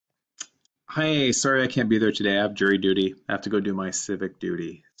Hi, sorry I can't be there today. I have jury duty. I have to go do my civic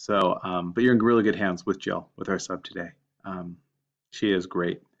duty. But you're in really good hands with Jill, with our sub today. Um, she is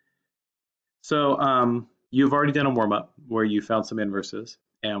great. You've already done a warm up where you found some inverses.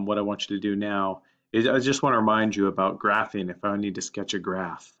 And what I want you to do now is I just want to remind you about graphing if I need to sketch a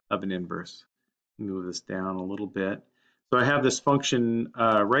graph of an inverse. Move this down a little bit. So I have this function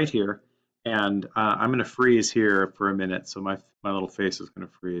right here, and I'm going to freeze here for a minute. So my little face is going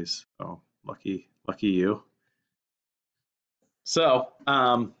to freeze. Oh, lucky you. So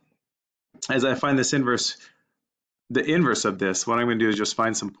as I find this inverse, the inverse of this, what I'm going to do is just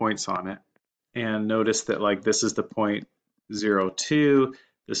find some points on it, and notice that like this is the point 0, 2,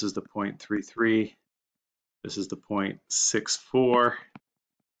 this is the point 3, 3, this is the point 6, 4.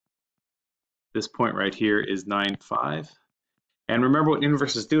 This point right here is 9, 5. And remember what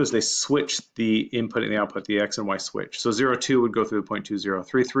inverses do is they switch the input and the output, the x and y switch. So 0, 2 would go through the point 2, 0.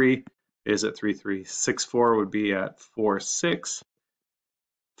 3, 3 is at 3, 3. 6, 4 would be at 4, 6.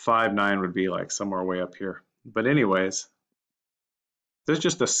 5, 9 would be like somewhere way up here. But anyways, there's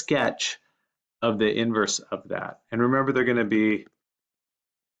just a sketch of the inverse of that. And remember, they're going to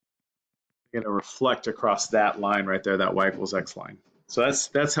reflect across that line right there, that y equals x line. So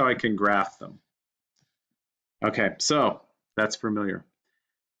that's how I can graph them. Okay, so that's familiar.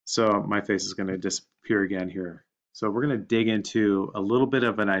 So my face is going to disappear again here. So we're going to dig into a little bit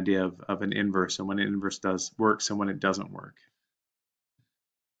of an idea of an inverse and when an inverse works and when it doesn't work.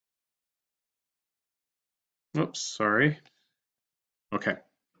 Oops, sorry. Okay.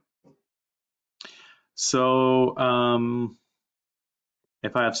 So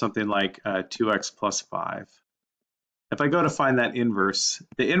if I have something like 2x plus 5, if I go to find that inverse,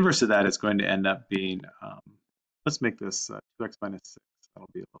 the inverse of that is going to end up being, let's make this 2x minus 6. That'll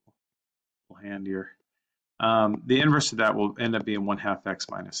be a little handier. The inverse of that will end up being 1/2 x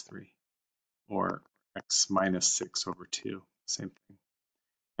minus 3, or x minus 6 over 2, same thing.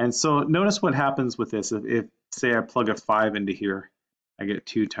 And so notice what happens with this. If say I plug a 5 into here, I get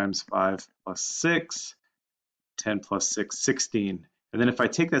 2 times 5 plus 6, 10 plus 6, 16. And then if I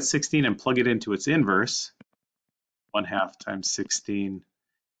take that 16 and plug it into its inverse, 1/2 times 16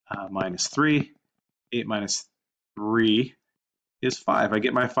 minus 3, 8 minus 3 is 5. I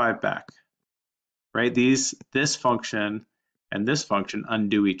get my 5 back, right? This function and this function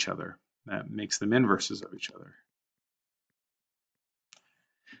undo each other. That makes them inverses of each other.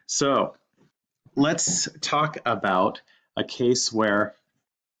 So let's talk about a case where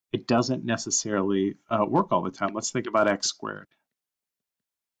it doesn't necessarily work all the time. Let's think about x squared.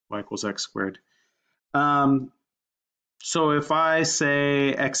 Y equals x squared. So if I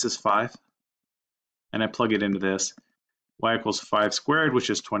say x is 5, and I plug it into this, y equals 5 squared, which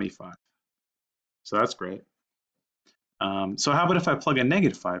is 25. So that's great. So how about if I plug a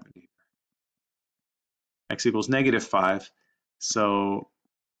negative 5 in here? X equals negative 5. So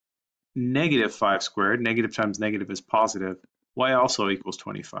negative 5 squared, negative times negative is positive. Y also equals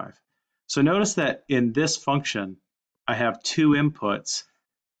 25. So notice that in this function, I have two inputs,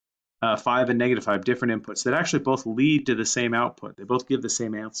 5 and negative 5, different inputs that actually both lead to the same output. They both give the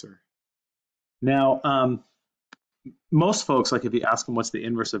same answer. Now, most folks, like if you ask them what's the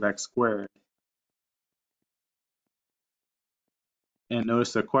inverse of x squared, and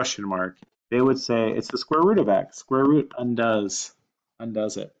notice the question mark, they would say it's the square root of x. Square root undoes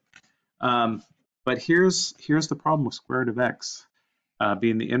it. But here's the problem with square root of x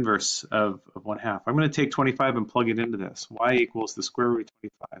being the inverse of 1/2. I'm going to take 25 and plug it into this. Y equals the square root of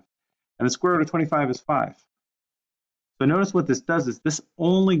 25. And the square root of 25 is 5. So notice what this does is this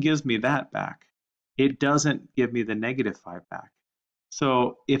only gives me that back. It doesn't give me the negative 5 back.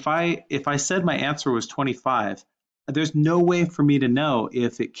 So if I said my answer was 25, there's no way for me to know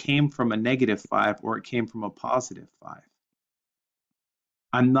if it came from a negative 5 or it came from a positive 5.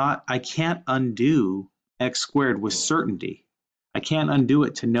 I can't undo x squared with certainty. I can't undo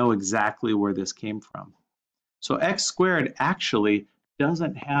it to know exactly where this came from. So x squared actually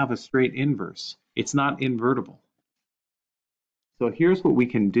doesn't have a straight inverse. It's not invertible. So here's what we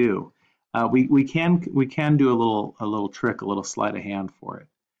can do. We can do a little trick, a little sleight of hand for it.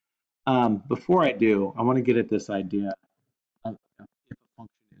 Before I do, I want to get at this idea of if a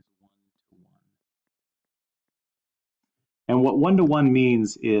function is one-to-one. And what one-to-one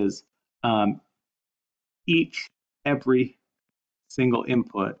means is every single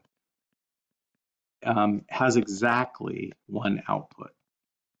input has exactly one output.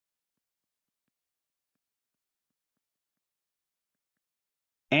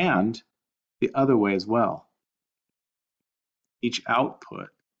 And the other way as well. Each output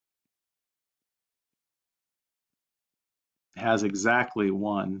has exactly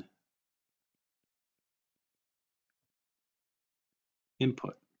one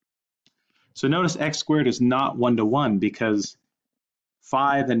input. So notice x squared is not 1 to 1 because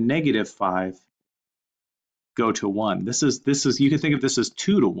 5 and negative 5 go to 1. This is you can think of this as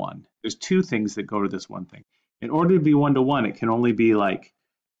 2 to 1. There's two things that go to this one thing. In order to be 1 to 1, it can only be like,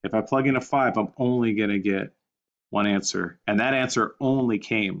 if I plug in a 5, I'm only going to get one answer, and that answer only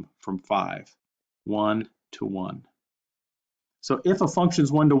came from 5. 1 to 1. So if a function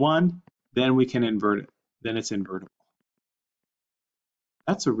is 1 to 1, then we can invert it. Then it's invertible.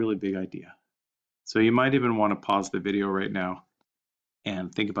 That's a really big idea. So you might even want to pause the video right now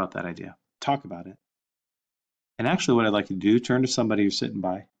and think about that idea. Talk about it. And actually what I'd like you to do, turn to somebody who's sitting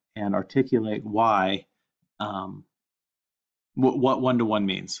by and articulate why, what 1 to 1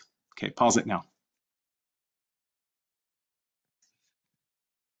 means. Okay, pause it now.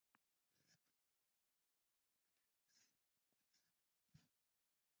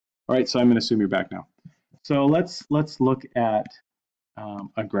 All right, so I'm going to assume you're back now. So let's look at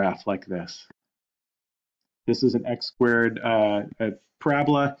a graph like this. This is an x squared a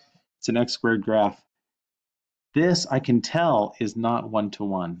parabola. It's an x squared graph. This I can tell is not 1 to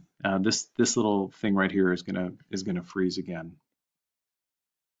 1. This little thing right here is gonna freeze again.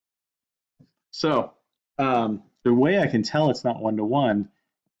 So the way I can tell it's not 1 to 1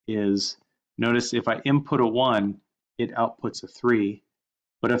 is, notice if I input a 1, it outputs a 3.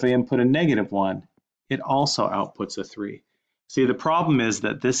 But if I input a negative 1, it also outputs a 3. See, the problem is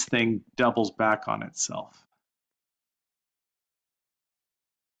that this thing doubles back on itself.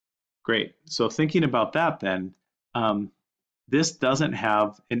 Great. So thinking about that then, this doesn't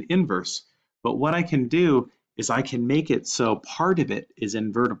have an inverse. But what I can do is I can make it so part of it is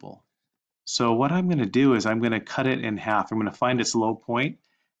invertible. So what I'm going to do is I'm going to cut it in half. I'm going to find its low point,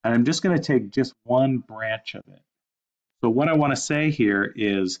 and I'm just going to take just one branch of it. So what I want to say here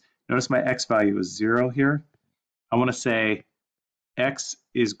is, notice my x value is 0 here. I want to say x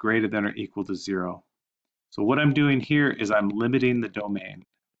is greater than or equal to 0. So what I'm doing here is I'm limiting the domain.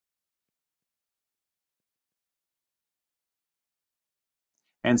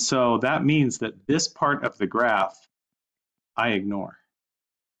 And so that means that this part of the graph I ignore.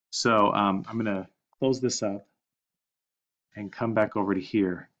 So I'm going to close this up and come back over to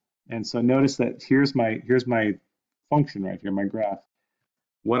here. And so notice that here's my function right here, my graph.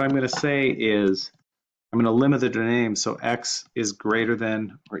 What I'm going to say is I'm going to limit the domain so x is greater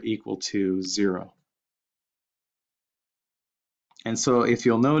than or equal to 0. And so if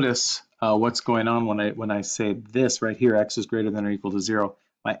you'll notice what's going on when I say this right here, x is greater than or equal to 0,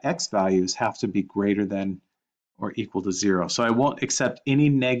 my x values have to be greater than or equal to 0. So I won't accept any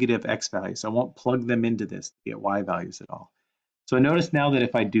negative x values. I won't plug them into this to get y values at all. So notice now that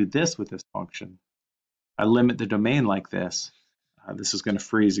if I do this with this function, I limit the domain like this. This is going to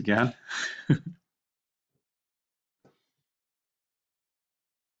freeze again.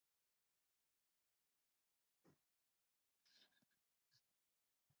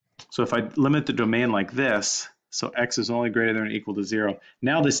 So if I limit the domain like this, so x is only greater than or equal to 0,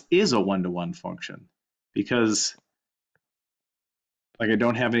 now this is a 1-to-1 function because like I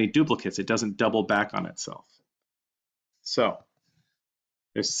don't have any duplicates. It doesn't double back on itself. So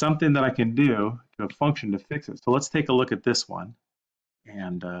there's something that I can do to a function to fix it. So let's take a look at this one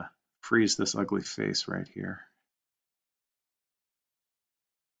and freeze this ugly face right here.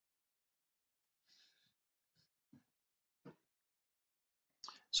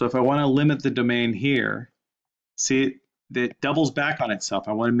 So if I want to limit the domain here, see, it doubles back on itself.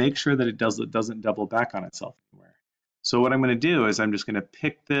 I want to make sure that it doesn't double back on itself anywhere. So what I'm going to do is I'm just going to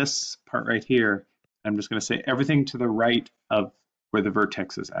pick this part right here. I'm just going to say everything to the right of where the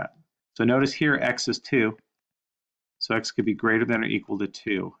vertex is at. So notice here x is 2. So x could be greater than or equal to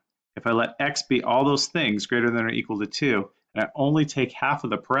 2. If I let x be all those things greater than or equal to 2, and I only take half of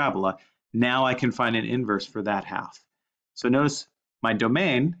the parabola, now I can find an inverse for that half. So notice my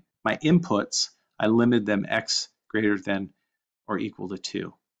domain, my inputs, I limited them x greater than or equal to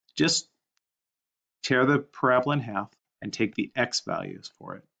 2. Just tear the parabola in half and take the x values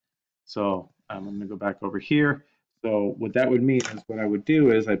for it. So I'm going to go back over here. So what that would mean is what I would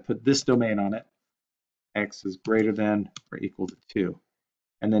do is I'd put this domain on it. X is greater than or equal to 2.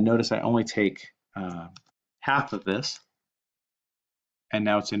 And then notice I only take half of this, and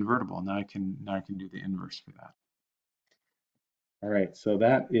now it's invertible. Now I can do the inverse for that. All right, so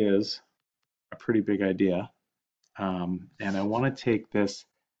that is a pretty big idea. And I want to take this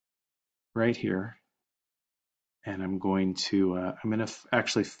right here, and I'm going to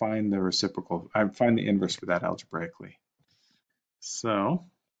actually find the reciprocal. I find the inverse for that algebraically. So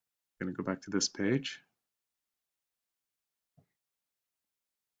I'm going to go back to this page.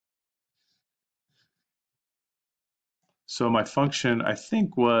 So my function, I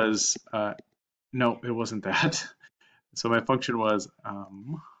think, was, no, it wasn't that. So my function was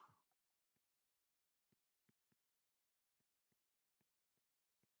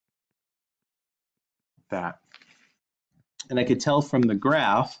that. And I could tell from the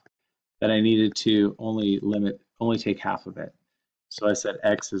graph that I needed to only take half of it. So I said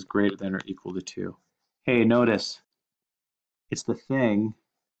x is greater than or equal to 2. Hey, notice it's the thing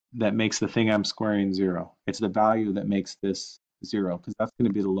that makes the thing I'm squaring 0. It's the value that makes this 0, because that's going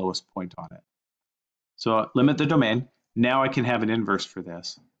to be the lowest point on it. So limit the domain. Now I can have an inverse for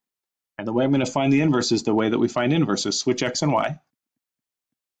this. And the way I'm going to find the inverse is the way that we find inverses. Switch x and y.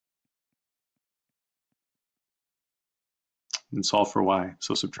 And solve for y.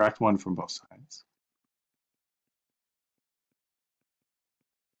 So subtract 1 from both sides.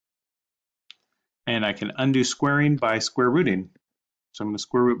 And I can undo squaring by square rooting. So I'm going to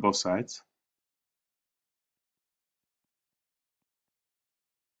square root both sides.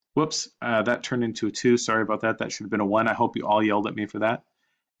 Whoops, that turned into a 2. Sorry about that. That should have been a 1. I hope you all yelled at me for that.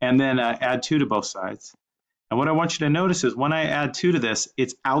 And then add 2 to both sides. And what I want you to notice is when I add 2 to this,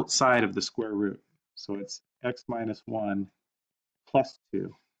 it's outside of the square root. So it's x minus 1 plus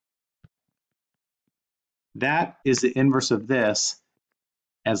 2. That is the inverse of this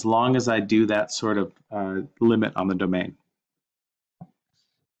as long as I do that sort of limit on the domain.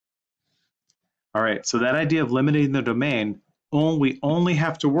 All right, so that idea of limiting the domain, we only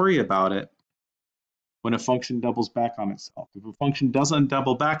have to worry about it when a function doubles back on itself. If a function doesn't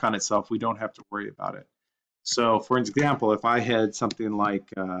double back on itself, we don't have to worry about it. So for example, if I had something like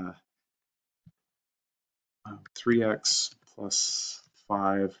 3x plus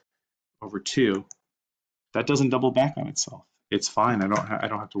 5 over 2, that doesn't double back on itself. It's fine. I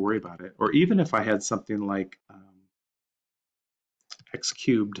don't have to worry about it. Or even if I had something like x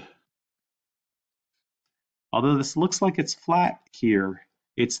cubed, although this looks like it's flat here,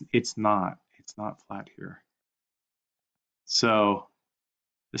 it's not. It's not flat here. So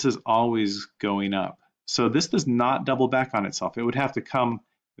this is always going up. So this does not double back on itself. It would have to come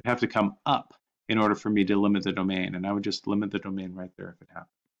up in order for me to limit the domain, and I would just limit the domain right there if it happened.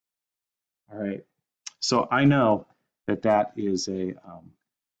 All right. So I know that that is a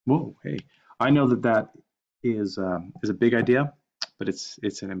I know that that is a big idea, but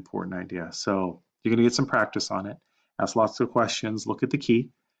it's an important idea. So you're gonna get some practice on it. Ask lots of questions. Look at the key.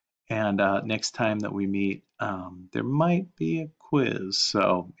 And next time that we meet, there might be a quiz.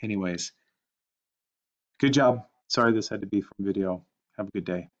 So anyways, good job. Sorry this had to be from video. Have a good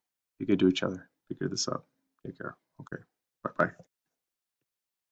day. Be good to each other. Figure this out. Take care. Okay. Bye-bye.